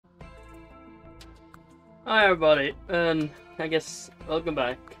Hi everybody, and I guess welcome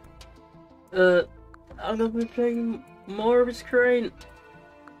back. Uh, I'm gonna be playing more of Screen.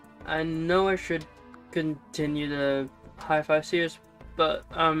 I know I should continue the Hi-Fi series, but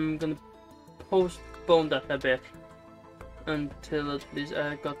I'm gonna postpone that a bit until at least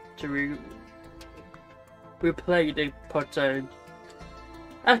I got to replay the parts I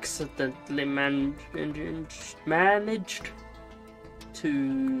accidentally managed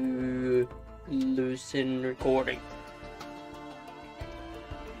to lose in recording.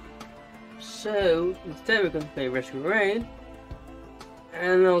 So instead we're going to play Rescue Rain,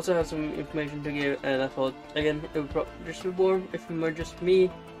 and I also have some information to give, and I thought again it would probably just be boring if it were just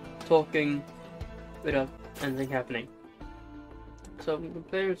me talking without anything happening. So I'm going to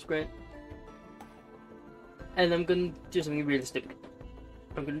play Rescue Rain, and I'm going to do something really stupid.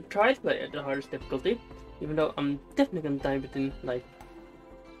 I'm going to try to play at the hardest difficulty, even though I'm definitely going to die within like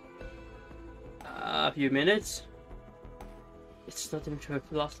a few minutes. It's not even sure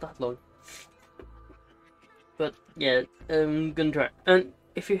if it lasts that long. But yeah, I'm gonna try. And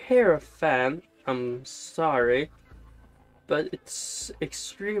if you hear a fan, I'm sorry, but it's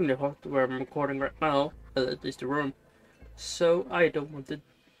extremely hot where I'm recording right now, at least the room. So I don't want to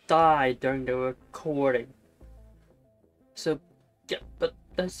die during the recording. So yeah, but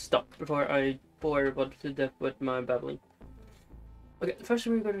let's stop before I bore everybody to death with my babbling. Okay, first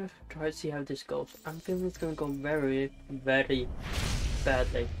we're gonna try to see how this goes. I'm feeling it's gonna go very, very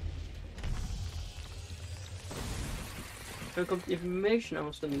badly. When it comes to information I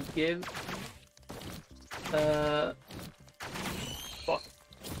was gonna give, fuck,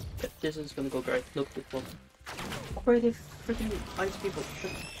 this is gonna go great. Look, this one. Where are they freaking ice people?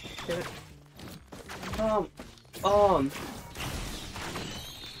 Damn it. Come on.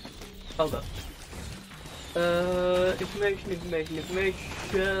 Oh god. Information.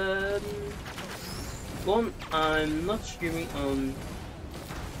 One, I'm not streaming on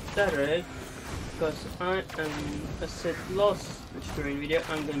Saturday because I am, as I said last streaming video,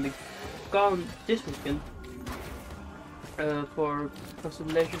 I'm gonna be gone this weekend for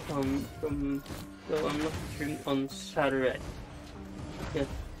consolidation from so I'm not streaming on Saturday. Yeah,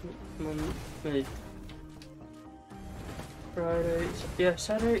 maybe Friday. Yeah,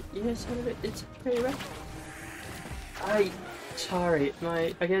 Saturday. Yeah, Saturday. It's pretty right. Sorry,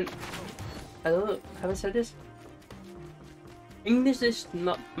 again, I don't know, have I said this? English is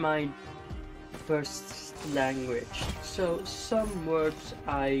not my first language, so some words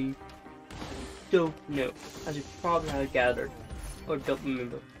I don't know, as you probably have gathered, or don't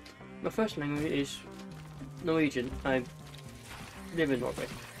remember. My first language is Norwegian. I live in Norway.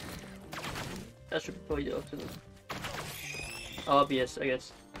 That should probably be also obvious, I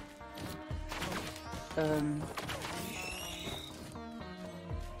guess.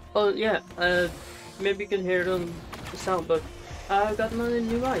 Oh yeah, maybe you can hear it on the sound, but I got another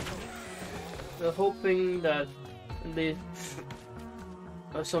new mic. Hoping that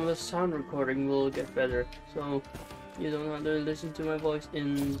some of the sound recording will get better, so you don't have to listen to my voice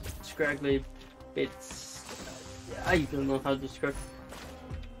in scraggly bits. I don't know how to describe.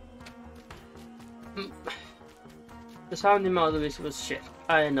 The sound in my other video was shit.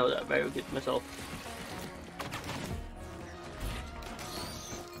 I know that very good myself.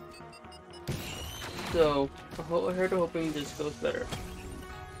 So, I heard hoping this goes better.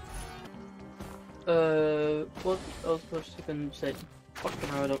 What else was I gonna say? Fucking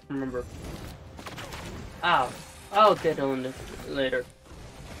hell, I don't remember. Ow. I'll get on it later.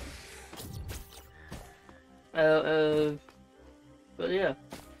 But yeah.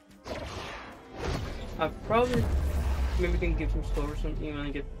 I probably maybe can give some story or something when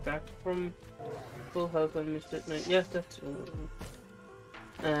I get back from full health. I missed it. Yeah, that's when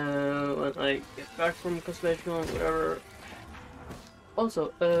I get back from constellation or whatever.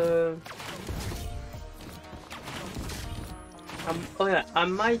 Also, oh yeah, I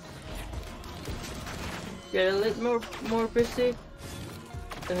might get a little more busy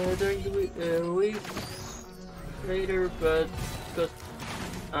during the week later, but because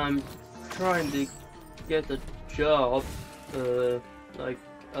I'm trying to get a job, like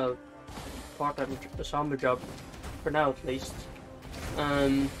a part-time summer job for now at least.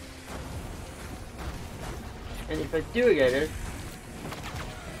 And if I do get it,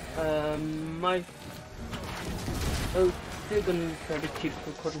 I'm still gonna try to keep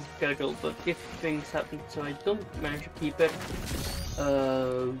recording schedule, but if things happen so I don't manage to keep it,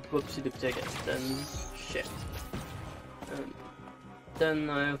 whoopsie doopsie I guess, then shit. Then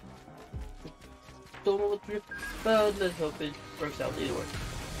I don't know what to do, but let's hope it works out either way.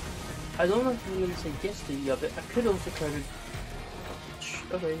 I don't know if I'm gonna say yes to the other. I could also try to.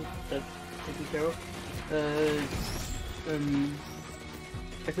 Okay, that's taken care of. Uh,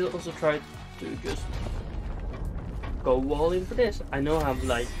 I could also try to just go all in for this. I know I have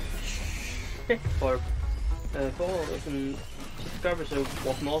like shit for followers and subscribers and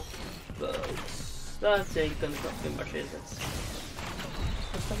whatnot, but that ain't gonna stop me much, is it?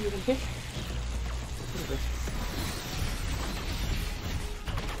 That's not even hit.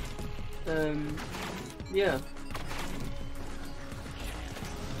 Yeah.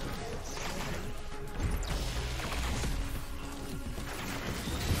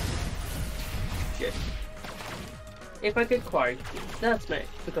 Shit. If I get quiet, that's me,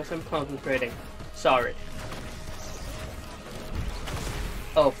 because I'm concentrating. Sorry.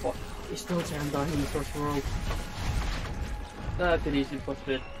 Oh fuck. It's still I'm dying in the first world. That could easily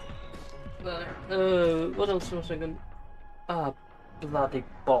possibly. But, what else was I gonna... Ah, bloody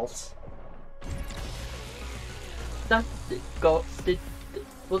balls. That did go...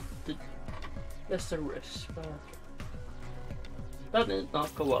 What did... That's the risk. That did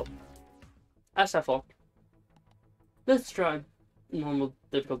not go well. As I thought. Let's try normal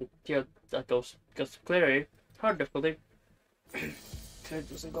difficulty. Yeah, that goes. Because clearly, hard difficulty. It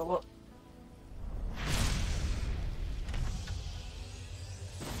doesn't go well.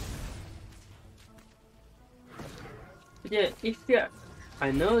 But yeah,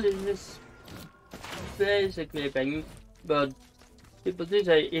 I know this is basically a bang, but people do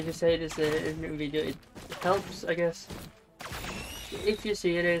say if you say this in a video, it helps, I guess. If you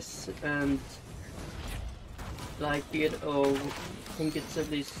see this and like it or think it's at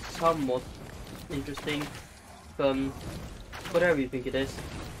least somewhat interesting, fun, whatever you think it is.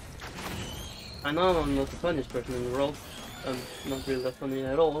 I know I'm not the funniest person in the world. I'm not really that funny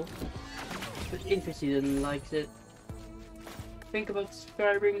at all. But if you see it and likes it, think about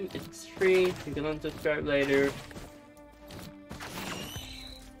subscribing. It's free. You can unsubscribe later.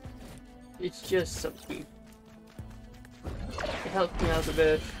 It's just something. It helps me out a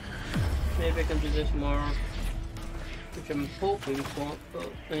bit. Maybe I can do this more, which I'm hoping for.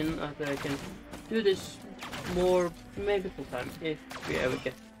 And I can do this more, maybe full time, if I ever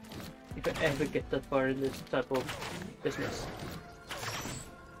get that far in this type of business.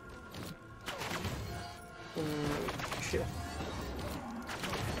 Shit.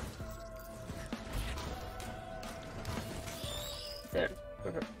 There,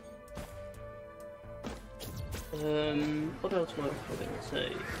 perfect. What else was I gonna say?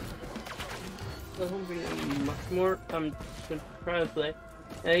 There won't be much more. I'm just gonna try to play.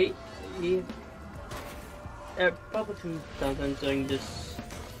 Probably sometimes doing this,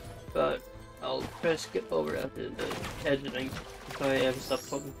 but I'll try to skip over after the editing if I ever stop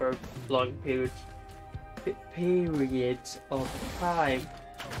talking for long periods of time,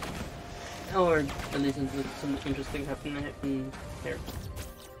 or at least until something interesting happening here.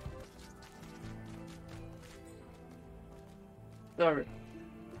 Sorry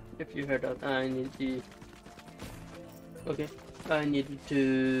if you heard that. I need to. Okay, I needed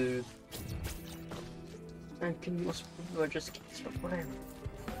to. I can most people just keep stuff whatever.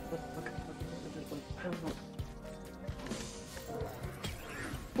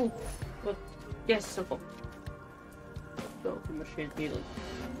 Oh, what? Yes, so far. Go to machine healing.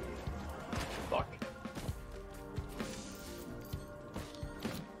 Fuck.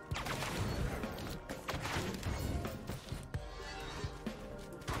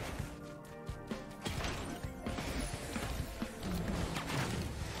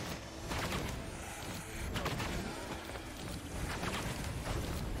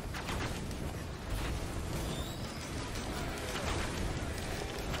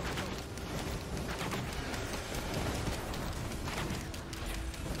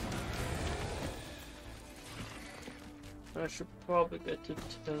 I should probably get to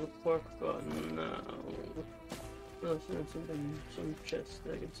teleport, but no. There's some chest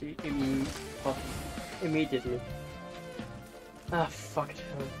I can see immediately. Ah, fuck it.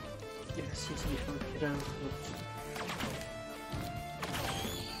 You can see some get out.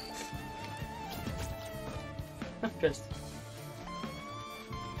 Just.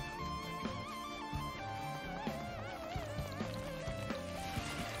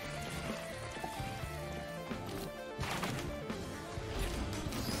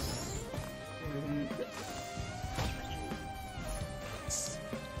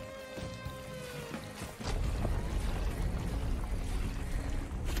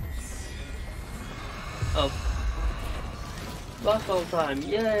 Oh. Last all time,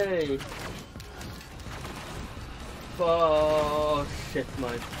 yay! Oh shit,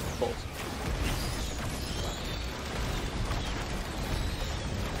 my balls.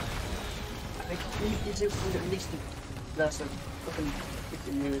 I think this would at least last a fucking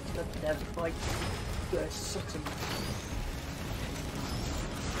 15 minutes, not to have a fight. guy sucks.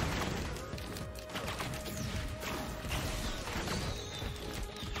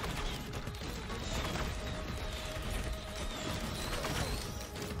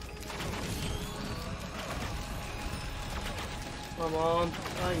 Come on,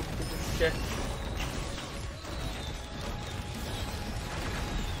 oh, you piece of shit.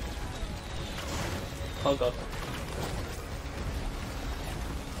 Oh god.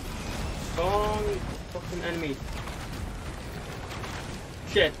 Strong fucking enemy.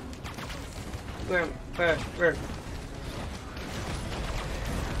 Shit. Where?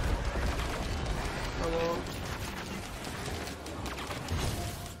 Come on.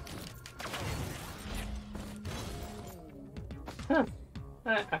 Huh. I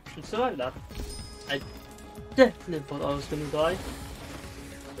actually survived that. I definitely thought I was gonna die.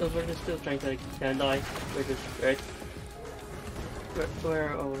 We're just still trying to can die, which is great. Where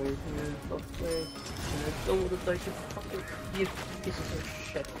are we here? Okay. Don't look like you fucking you pieces of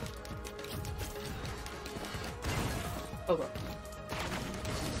shit. Oh god.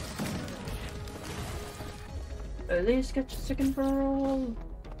 At least get your second roll.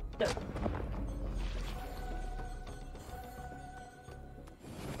 No.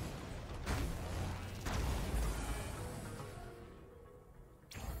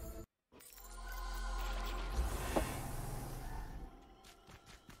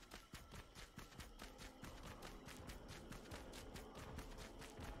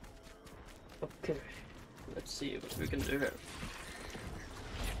 Okay, let's see what we can do here.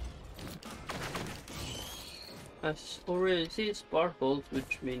 I already see sparkles,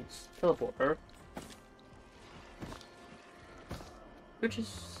 which means teleporter. Which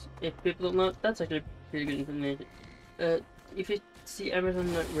is, if people don't know, that's actually pretty good information. If you see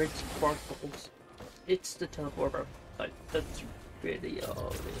everything that red sparkles, it's the teleporter. Like, that's really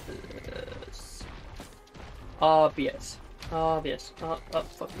obvious. Obvious. Obvious.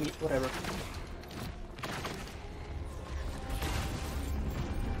 Fuck me, whatever.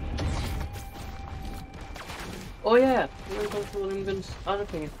 Oh yeah, I'm going to what I'm going to, other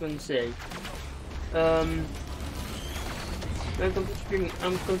thing I'm going to say. When it comes to streaming,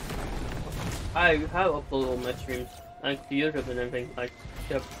 I have uploaded all my streams, like to YouTube and everything, like,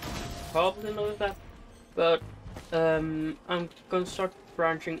 you probably know that, but, I'm going to start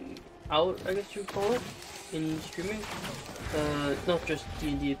branching out, I guess you call it, in streaming. Not just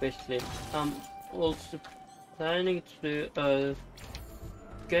D&D basically. I'm also planning to do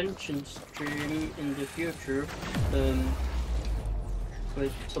Genshin stream in the future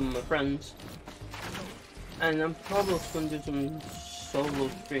with some of my friends, and I'm probably going to do some solo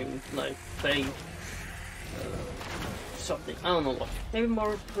streams, like playing something, I don't know what, maybe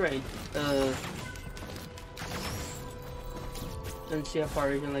more raid, and see how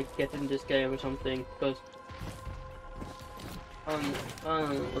far you can like get in this game or something, because I don't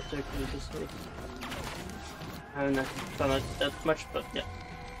know what to say. I haven't done it that much, but yeah.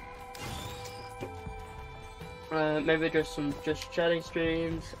 Maybe just some chatting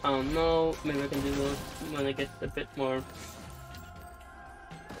streams, I don't know, maybe I can do those when I get a bit more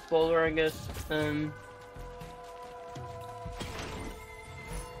follower, I guess.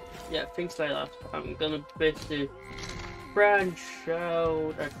 Yeah, things like that. I'm gonna basically branch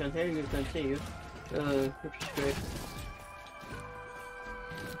out. I can hear you, can see you, which is great.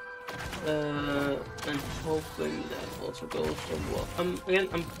 And hoping that also goes so well. Again,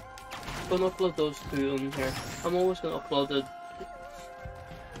 I'm gonna upload those two on here. I'm always gonna upload the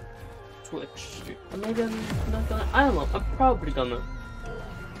Twitch stream. Or maybe I'm not gonna. I don't know. I'm probably gonna.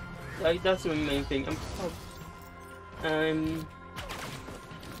 Like, that's the main thing. I'm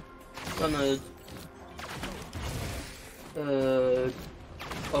gonna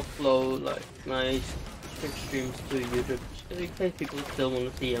upload like my Twitch streams to YouTube in case people still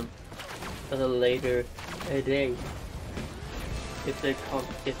want to see them at a later day, if they can't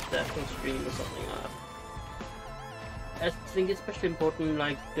get that on stream or something like that. I think it's especially important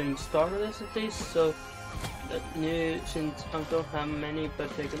like during start of this at least, so that since I don't have many, but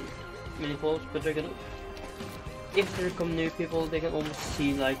they can many followers, but they can, if there come new people, they can almost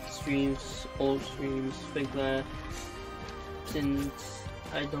see like streams, old streams, things like that. Since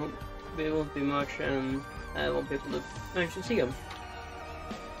there won't be much, and I want people to actually see them.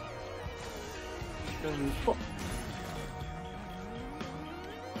 Oh.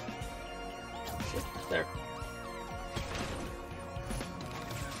 Shit, there.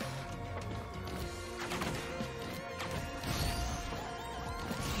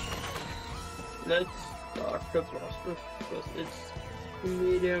 Let's start the blaster because it's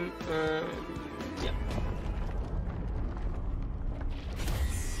medium. Yeah.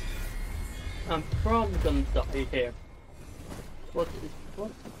 I'm probably gonna die here. What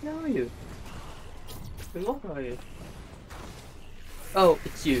are you? What are you? Oh,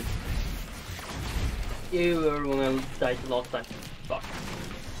 it's you. You were the one who died the last time. Fuck.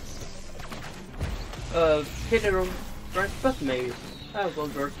 Hit it on right button maybe. That will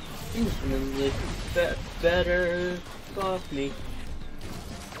work infinitely better. Fuck me.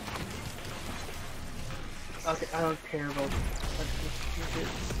 Okay, I don't care about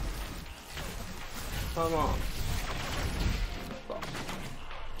this. Come on. Fuck.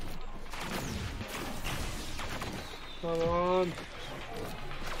 Come on.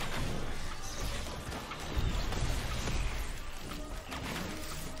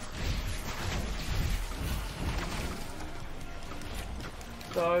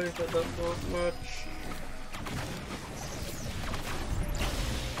 Sorry if I don't talk much.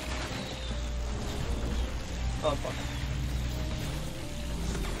 Oh fuck.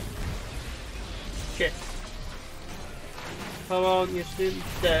 Shit. Come on, you're still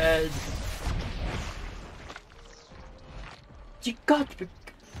dead. You got to be...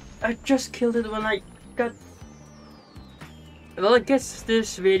 I just killed it when I got... Well, I guess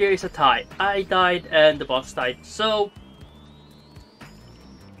this video is a tie. I died and the boss died, so...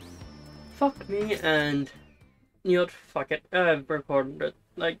 Fuck me and... You know what, fuck it. I've recorded it.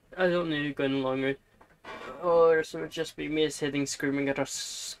 Like, I don't need to go any longer. Or so it would just be me sitting screaming at a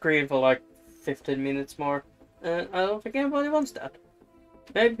screen for like 15 minutes more. And I don't think anybody wants that.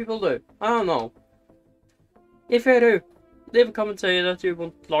 Maybe people do. I don't know. If you do, leave a comment saying that you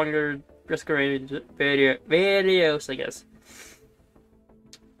want longer Rescue videos, I guess.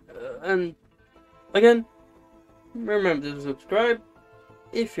 And again, remember to subscribe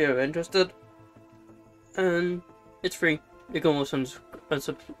if you're interested. And it's free. You can also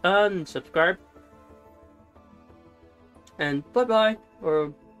unsubscribe. And bye bye,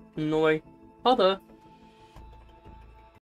 or noi, ha det!